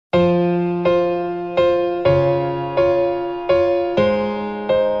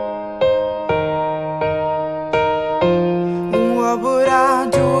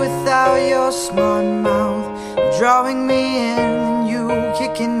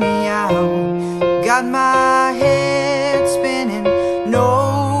got my head spinning,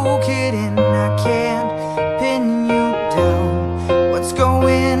 no kidding, I can't pin you down. What's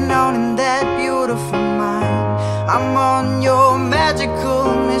going on in that beautiful mind? I'm on your magical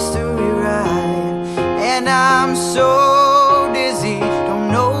mystery ride, and I'm so dizzy, don't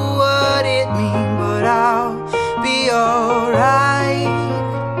know what it means, but I'll be alright.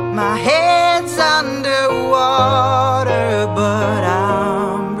 My head's underwater, but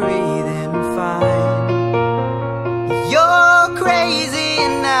I'm breathing fine. You're crazy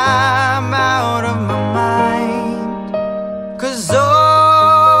and I'm out of my mind, 'cause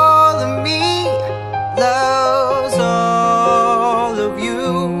all of me loves all of you.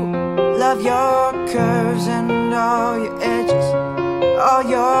 Love your curves and all your edges, all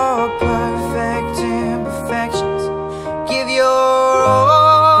your perfect imperfections. Give your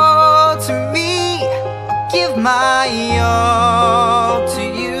all to me, give my all to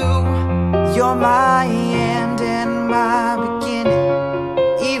you. You're my end and my beginning.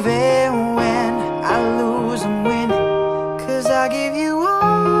 Even when I lose, I'm winning, 'cause I give you all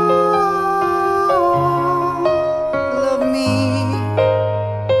of me,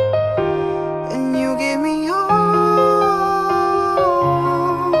 and you give me all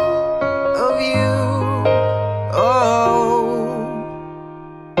of you. Oh,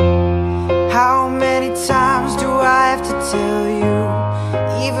 how many times do I have to tell you?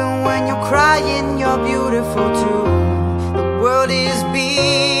 Even when you're crying, you're beautiful too. The world is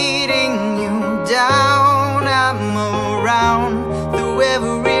beating you down. I'm around through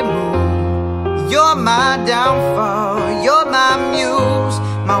every move. You're my downfall, you're my muse,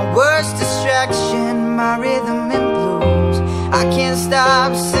 my worst distraction, my rhythm and blues. I can't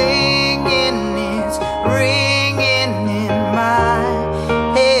stop singing, it's ringing in my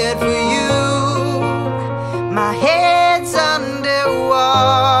head for you. My head's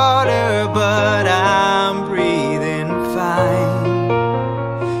underwater, but I'm breathing fine.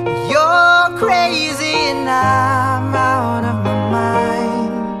 You're crazy and I'm out of my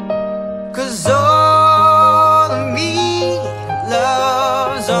mind, 'cause all of me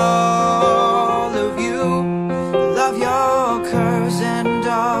loves all of you. Love your curves and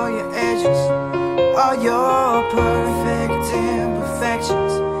all your edges, all your perfect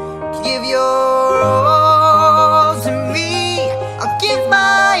imperfections. Give your all to me, I'll give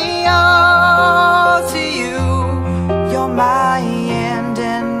my all to you. You're my end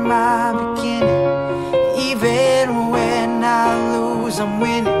and my beginning. Even when I lose, I'm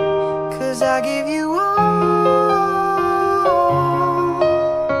winning, 'cause I give you all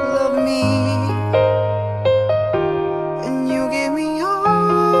of me, and you give me all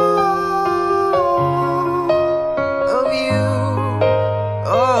of you.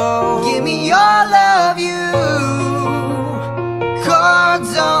 Oh, give me all of you.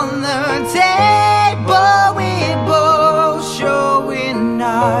 Cards on the table, we both showing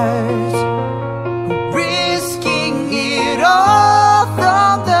ours, risking it all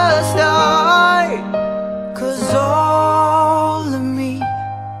from the start. 'Cause all of me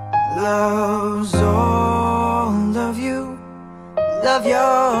loves all of you. Love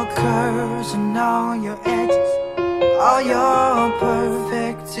your curves and all your edges, all your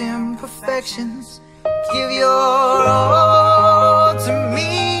perfect imperfections. Give your all